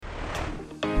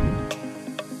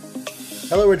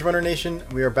Hello Ridge Runner Nation,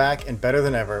 we are back and better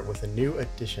than ever with a new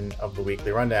edition of the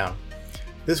Weekly Rundown.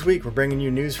 This week we're bringing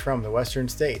you news from the Western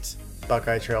States,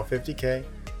 Buckeye Trail 50K,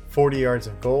 40 yards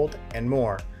of gold, and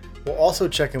more. We'll also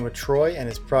check in with Troy and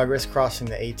his progress crossing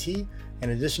the AT, in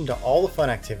addition to all the fun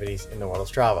activities in the world of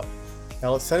Strava.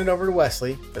 Now let's send it over to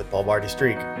Wesley for the Paul Barty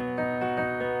Streak.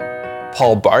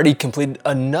 Paul Barty completed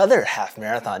another half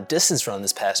marathon distance run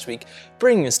this past week,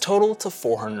 bringing his total to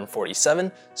 447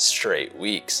 straight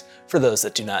weeks. For those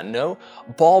that do not know,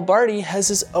 Paul Barty has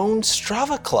his own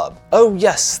Strava club. Oh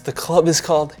yes, the club is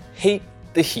called Hate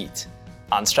the Heat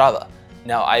on Strava.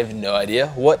 Now I have no idea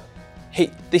what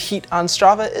Hate the Heat on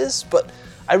Strava is, but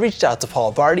I reached out to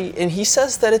Paul Barty and he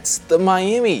says that it's the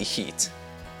Miami Heat.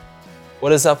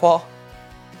 What is that, Paul?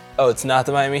 Oh, it's not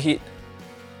the Miami Heat?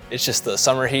 It's just the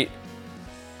summer heat?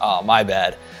 Oh, my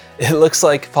bad. It looks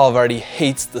like Paul Barty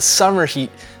hates the summer heat,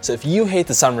 so if you hate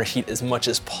the summer heat as much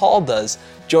as Paul does,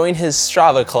 join his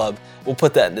Strava club. We'll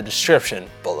put that in the description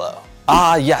below.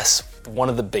 Ah yes, one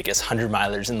of the biggest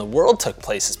 100-milers in the world took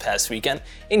place this past weekend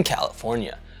in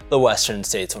California. The Western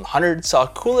States 100 saw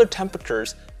cooler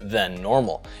temperatures than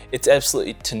normal. It's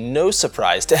absolutely to no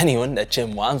surprise to anyone that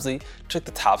Jim Walmsley took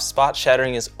the top spot,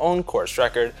 shattering his own course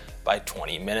record by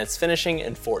 20 minutes, finishing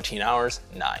in 14 hours,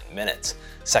 9 minutes.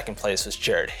 Second place was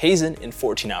Jared Hazen in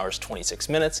 14 hours, 26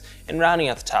 minutes, and rounding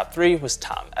out the top three was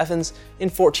Tom Evans in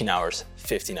 14 hours,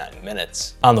 59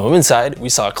 minutes. On the women's side, we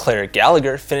saw Claire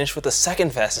Gallagher finish with the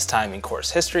second fastest time in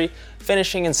course history,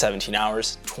 finishing in 17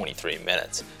 hours, 23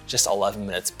 minutes. Just 11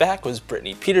 minutes back was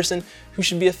Brittany Peterson, who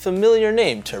should be a familiar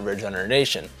name to Ridge Runner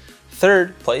Nation.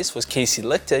 Third place was Casey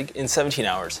Lichtig in 17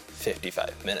 hours,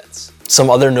 55 minutes.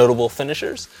 Some other notable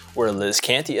finishers were Liz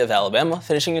Canty of Alabama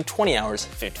finishing in 20 hours,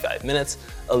 55 minutes,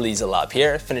 Eliza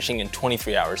LaPierre finishing in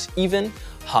 23 hours even,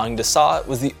 Hong Desau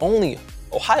was the only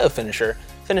Ohio finisher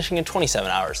finishing in 27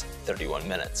 hours, 31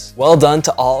 minutes. Well done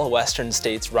to all Western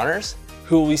States runners.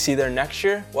 Who will we see there next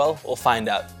year? Well, we'll find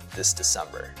out this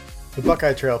December. The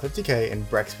Buckeye Trail 50K in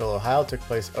Brecksville, Ohio took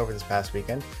place over this past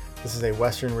weekend. This is a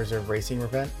Western Reserve racing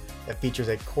event that features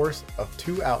a course of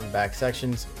 2 out and back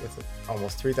sections with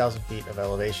almost 3,000 feet of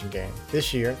elevation gain.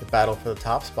 This year, the battle for the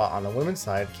top spot on the women's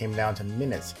side came down to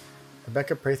minutes.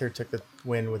 Rebecca Prather took the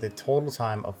win with a total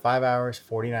time of 5 hours,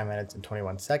 49 minutes, and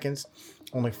 21 seconds.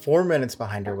 Only 4 minutes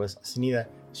behind her was Sunita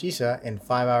Shisha in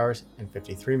 5 hours and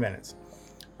 53 minutes.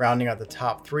 Rounding out the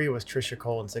top three was Trisha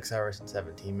Cole in 6 hours and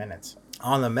 17 minutes.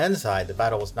 On the men's side, the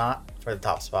battle was not for the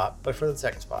top spot, but for the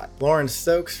second spot. Lauren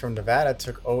Stokes from Nevada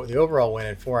took the overall win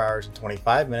in 4 hours and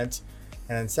 25 minutes,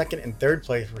 and then second and third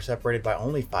place were separated by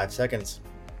only 5 seconds.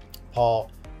 Paul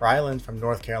Ryland from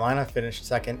North Carolina finished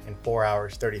second in 4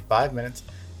 hours, 35 minutes,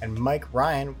 and Mike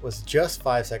Ryan was just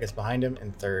 5 seconds behind him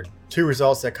in third. Two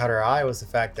results that caught our eye was the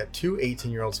fact that two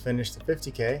 18-year-olds finished the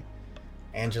 50K.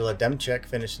 Angela Demchek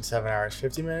finished in 7 hours,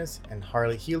 50 minutes, and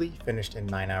Harley Healy finished in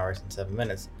 9 hours and 7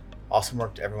 minutes. Awesome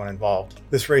work to everyone involved.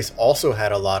 This race also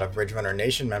had a lot of Ridge Runner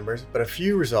Nation members, but a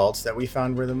few results that we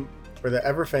found were the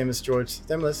ever-famous George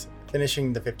Stimlis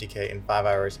finishing the 50K in 5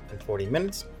 hours and 40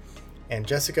 minutes, and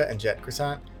Jessica and Jet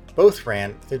Crescent both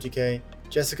ran the 50K.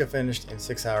 Jessica finished in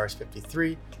 6 hours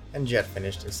 53, and Jet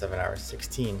finished in 7 hours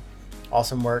 16.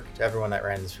 Awesome work to everyone that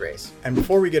ran this race. And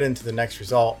before we get into the next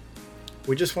result,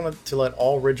 we just wanted to let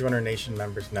all Ridge Runner Nation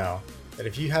members know that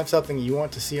if you have something you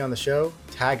want to see on the show,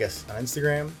 tag us on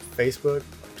Instagram, Facebook,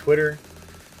 Twitter.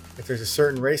 If there's a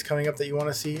certain race coming up that you want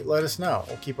to see, let us know.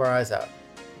 We'll keep our eyes out.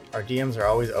 Our DMs are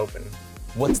always open.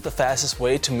 What's the fastest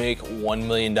way to make $1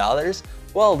 million?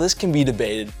 Well, this can be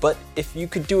debated, but if you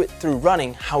could do it through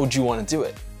running, how would you want to do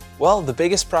it? Well, the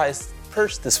biggest prize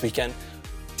purse this weekend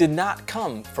did not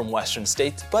come from Western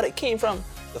States, but it came from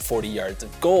the 40 yards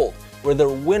of gold, where the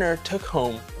winner took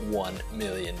home $1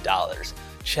 million.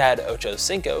 Chad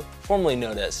Ochocinco, formerly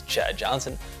known as Chad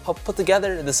Johnson, helped put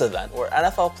together this event where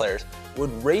NFL players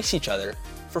would race each other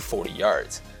for 40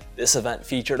 yards. This event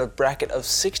featured a bracket of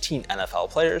 16 NFL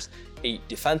players, 8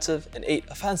 defensive and 8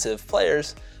 offensive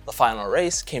players. The final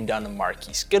race came down to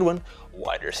Marquise Goodwin,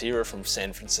 wide receiver from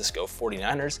San Francisco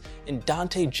 49ers, and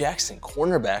Dante Jackson,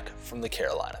 cornerback from the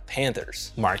Carolina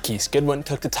Panthers. Marquise Goodwin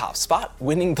took the top spot,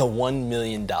 winning the $1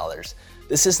 million.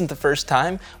 This isn't the first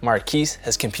time Marquise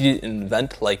has competed in an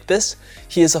event like this.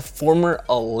 He is a former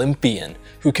Olympian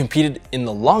who competed in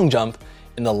the long jump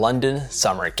in the London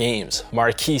Summer Games.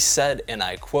 Marquise said, and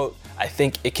I quote, "I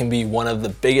think it can be one of the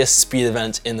biggest speed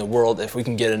events in the world if we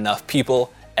can get enough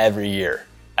people every year,"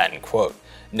 end quote.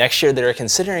 Next year, they're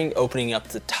considering opening up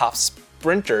the top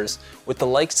sprinters with the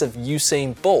likes of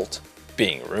Usain Bolt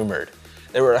being rumored.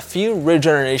 There were a few Ridge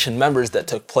Runner Nation members that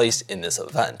took place in this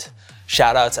event.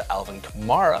 Shout out to Alvin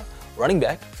Kamara, running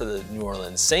back for the New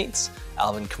Orleans Saints.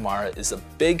 Alvin Kamara is a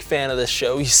big fan of this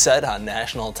show, he said on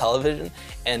national television,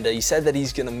 and he said that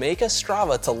he's going to make a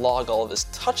Strava to log all of his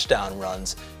touchdown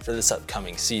runs for this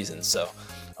upcoming season. So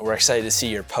we're excited to see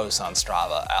your posts on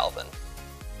Strava, Alvin.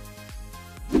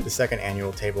 The second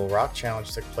annual Table Rock Challenge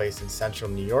took place in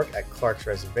central New York at Clark's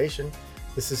Reservation.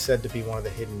 This is said to be one of the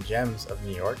hidden gems of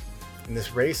New York, and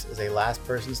this race is a last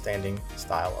person standing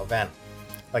style event.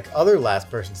 Like other last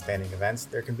person standing events,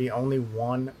 there can be only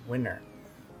one winner.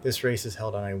 This race is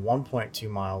held on a 1.2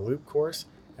 mile loop course,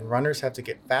 and runners have to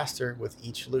get faster with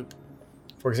each loop.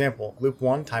 For example, loop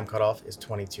 1 time cutoff is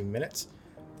 22 minutes,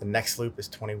 the next loop is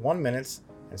 21 minutes,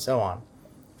 and so on.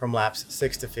 From laps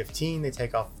 6 to 15, they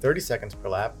take off 30 seconds per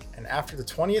lap, and after the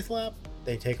 20th lap,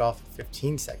 they take off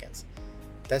 15 seconds.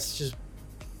 That's just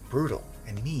brutal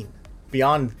and mean.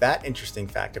 Beyond that interesting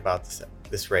fact about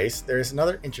this race, there is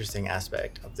another interesting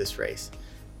aspect of this race.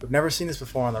 We've never seen this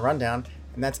before on the rundown,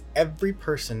 and that's every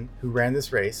person who ran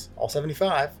this race, all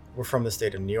 75, were from the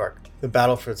state of New York. The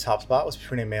battle for the top spot was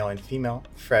between a male and female.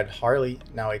 Fred Harley,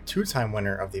 now a two-time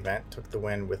winner of the event, took the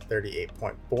win with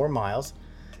 38.4 miles,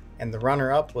 and the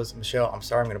runner-up was Michelle, I'm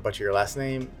sorry, I'm going to butcher your last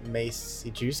name,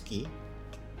 Masijewski,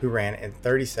 who ran in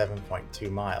 37.2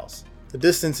 miles. The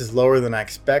distance is lower than I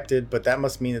expected, but that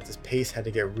must mean that this pace had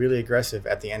to get really aggressive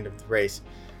at the end of the race.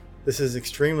 This is an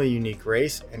extremely unique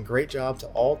race, and great job to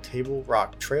all Table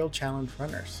Rock Trail Challenge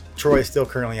runners. Troy is still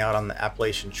currently out on the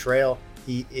Appalachian Trail.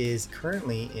 He is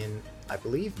currently in, I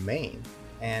believe, Maine,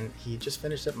 and he just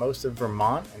finished up most of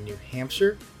Vermont and New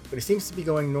Hampshire, but he seems to be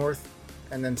going north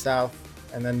and then south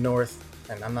and then north,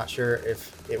 and I'm not sure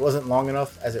if it wasn't long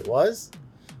enough as it was.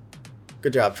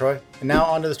 Good job, Troy. And now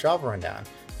on to the Strava Rundown,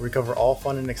 where we cover all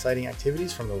fun and exciting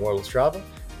activities from the world of Strava.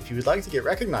 If you would like to get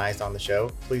recognized on the show,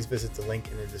 please visit the link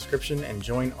in the description and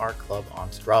join our club on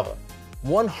Strava.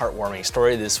 One heartwarming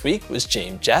story this week was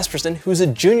James Jasperson, who's a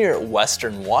junior at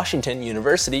Western Washington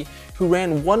University, who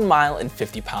ran 1 mile and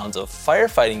 50 pounds of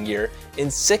firefighting gear in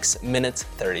 6 minutes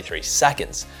 33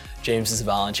 seconds. James is a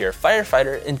volunteer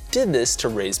firefighter and did this to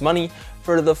raise money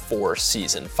for the Four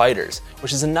Seasoned Fighters,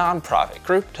 which is a non-profit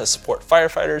group to support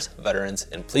firefighters, veterans,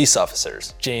 and police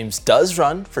officers. James does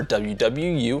run for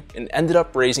WWU and ended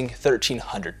up raising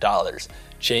 $1,300.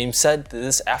 James said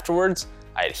this afterwards,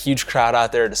 I had a huge crowd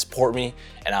out there to support me,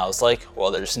 and I was like,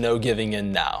 well, there's no giving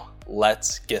in now.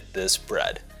 Let's get this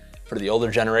bread. For the older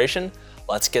generation,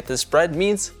 let's get this bread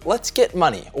means let's get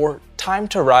money, or time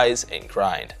to rise and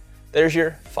grind. There's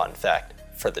your fun fact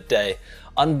for the day.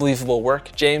 Unbelievable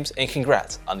work, James, and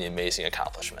congrats on the amazing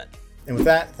accomplishment. And with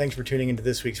that, thanks for tuning into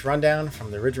this week's rundown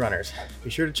from the Ridge Runners. Be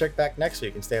sure to check back next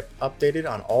week and stay updated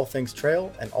on all things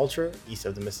trail and ultra east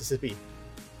of the Mississippi,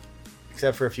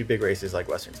 except for a few big races like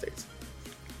Western States.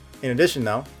 In addition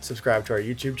though, subscribe to our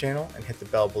YouTube channel and hit the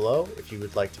bell below if you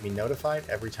would like to be notified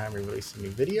every time we release a new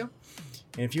video.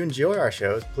 And if you enjoy our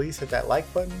shows, please hit that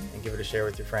like button and give it a share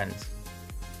with your friends.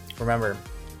 Remember,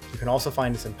 you can also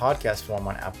find us in podcast form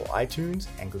on Apple iTunes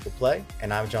and Google Play.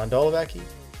 And I'm John Dolovacki.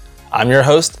 I'm your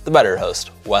host, the better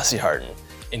host, Wesley Harden,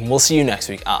 and we'll see you next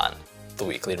week on The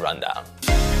Weekly Rundown.